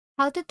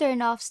How to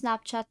turn off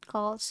Snapchat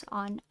calls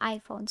on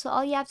iPhone. So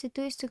all you have to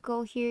do is to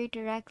go here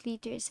directly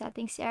to your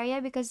settings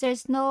area, because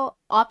there's no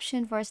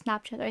option for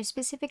Snapchat or a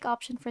specific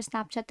option for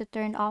Snapchat to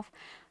turn off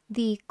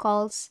the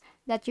calls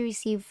that you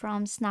receive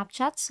from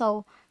Snapchat.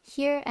 So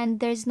here, and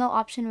there's no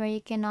option where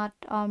you cannot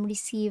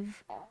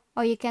receive,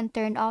 or you can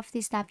turn off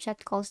the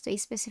Snapchat calls to a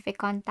specific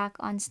contact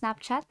on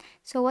Snapchat.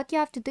 So what you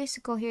have to do is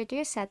to go here to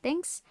your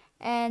settings,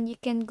 and you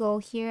can go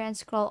here and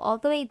scroll all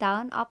the way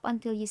down up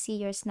until you see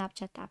your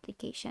Snapchat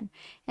application.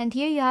 And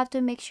here you have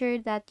to make sure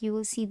that you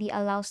will see the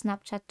allow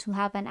Snapchat to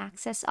have an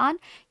access on.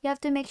 You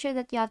have to make sure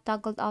that you have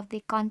toggled off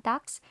the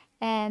contacts,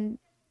 and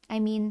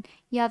you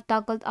have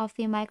toggled off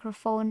the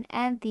microphone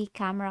and the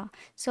camera.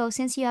 So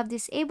since you have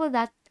disabled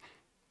that,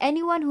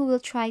 anyone who will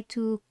try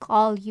to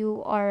call you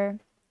or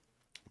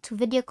to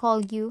video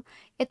call you,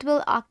 it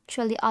will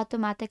actually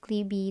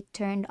automatically be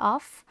turned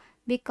off,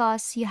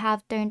 because you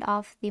have turned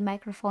off the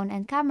microphone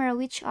and camera,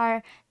 which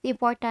are the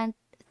important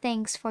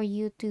things for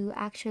you to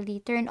actually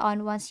turn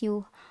on once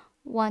you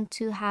want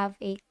to have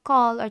a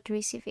call or to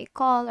receive a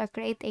call or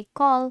create a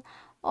call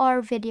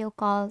or video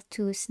call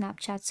to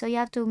Snapchat. So you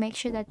have to make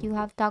sure that you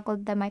have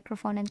toggled the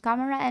microphone and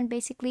camera, and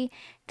basically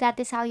that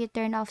is how you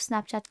turn off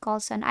Snapchat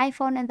calls on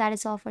iPhone. And that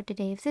is all for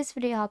today. If this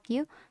video helped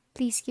you,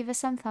 please give us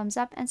some thumbs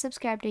up and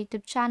subscribe to the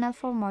YouTube channel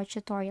for more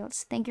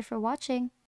tutorials. Thank you for watching.